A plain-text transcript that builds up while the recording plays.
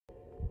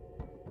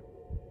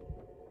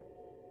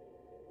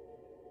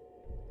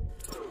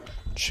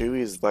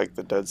Chewie's like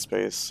the Dead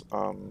Space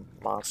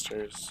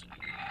monsters.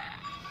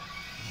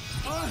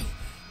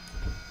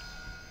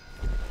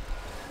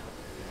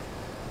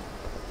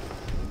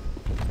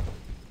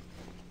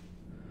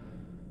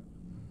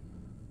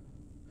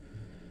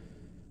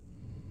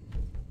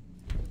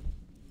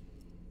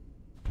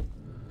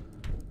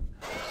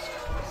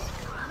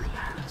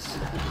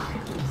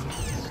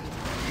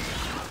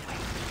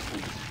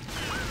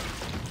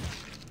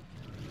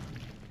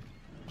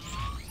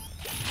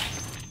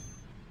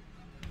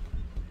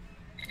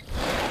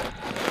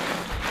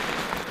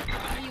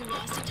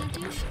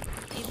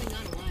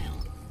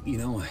 You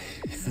know, I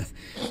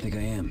think I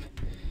am.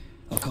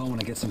 I'll call when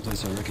I get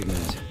someplace I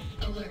recognize.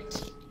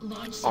 Alert.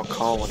 Launch I'll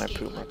call when I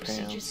poop my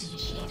pants.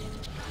 initiated.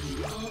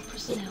 All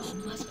personnel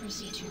must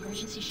proceed to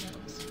emergency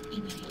shuttles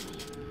immediately.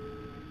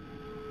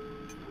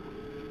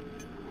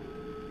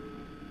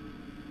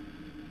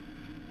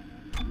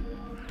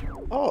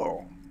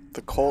 Oh,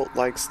 the cult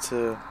likes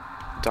to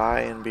die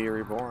and be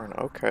reborn.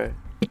 Okay.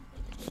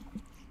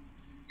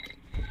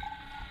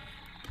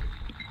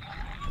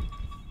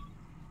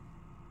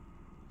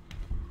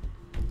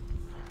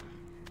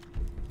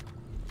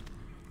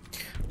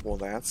 Well,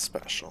 that's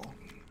special.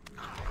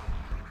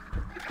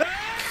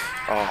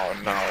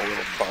 Oh no,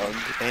 little bug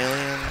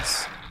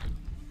aliens.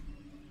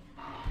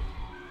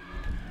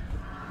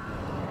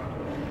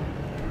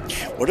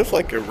 What if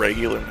like a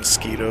regular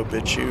mosquito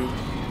bit you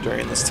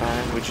during this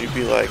time? Would you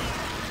be like,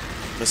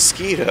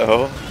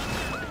 mosquito?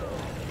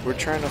 We're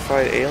trying to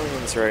fight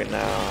aliens right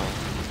now.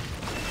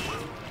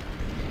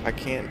 I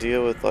can't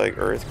deal with like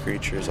earth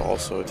creatures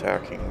also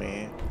attacking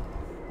me.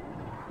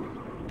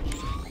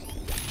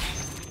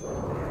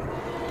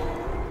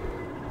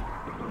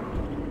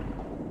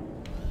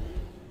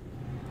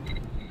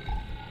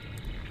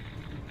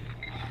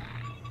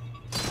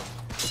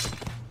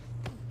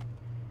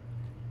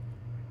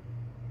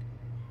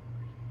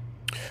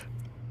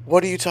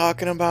 What are you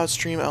talking about,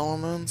 Stream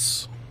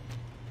Elements?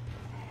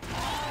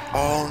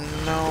 Oh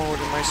no,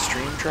 did my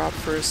stream drop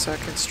for a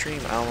second?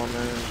 Stream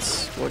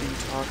Elements, what are you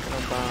talking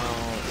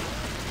about?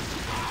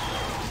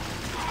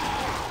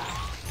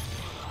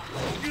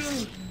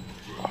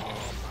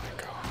 Oh my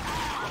god.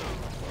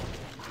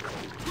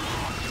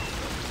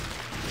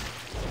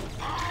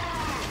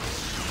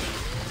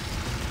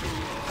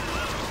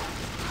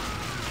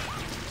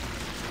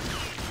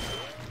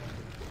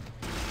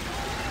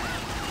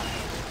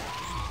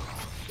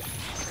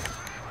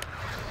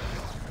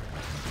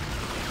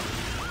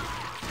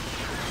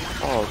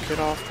 Oh, get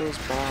off those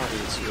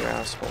bodies, you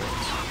assholes.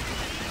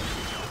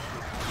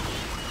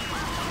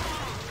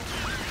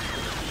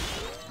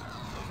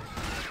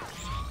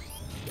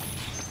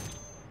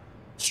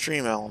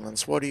 Stream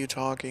Elements, what are you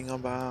talking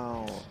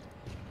about?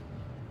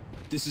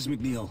 This is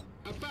McNeil.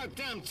 About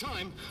damn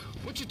time.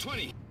 What's your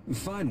 20?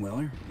 Fine,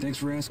 Weller. Thanks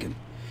for asking.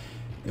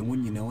 And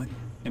wouldn't you know it,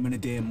 I'm in a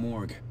damn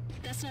morgue.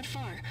 That's not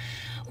far.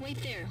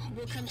 Wait there.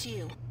 We'll come to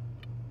you.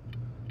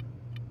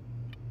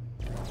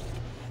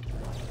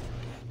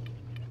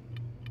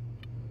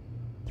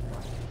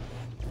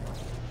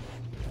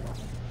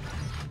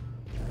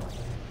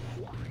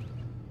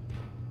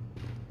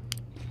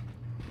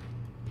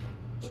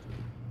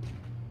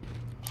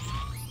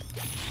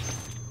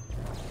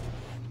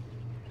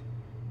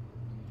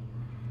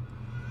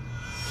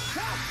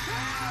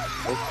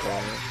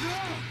 Okay.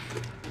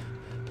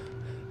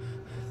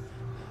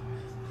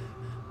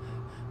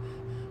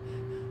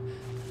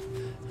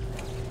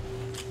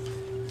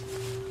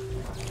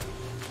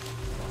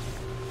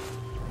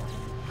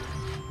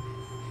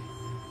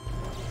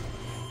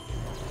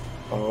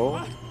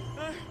 Oh?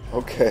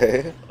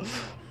 Okay.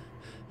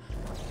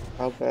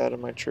 How bad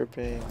am I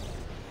tripping?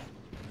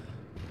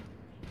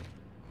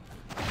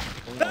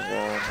 Oh my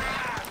god.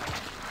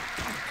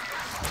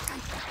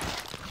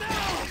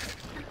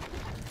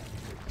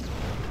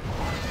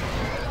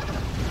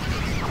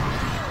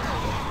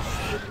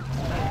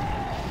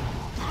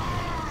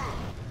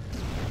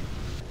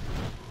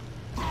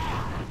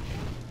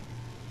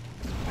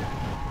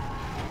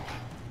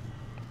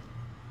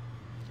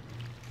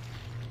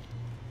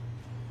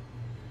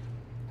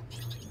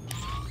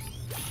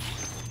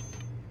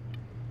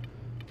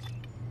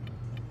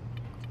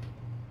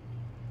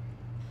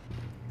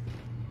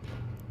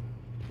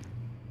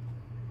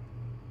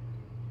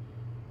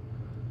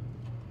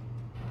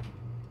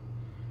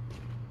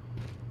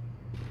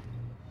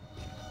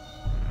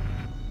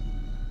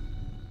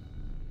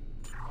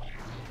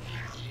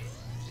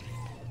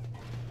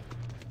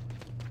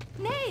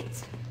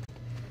 Nate!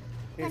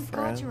 Hey, Thank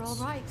God you're friends.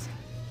 all right.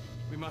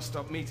 We must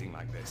stop meeting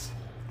like this.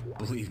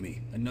 Believe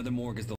me, another morgue is the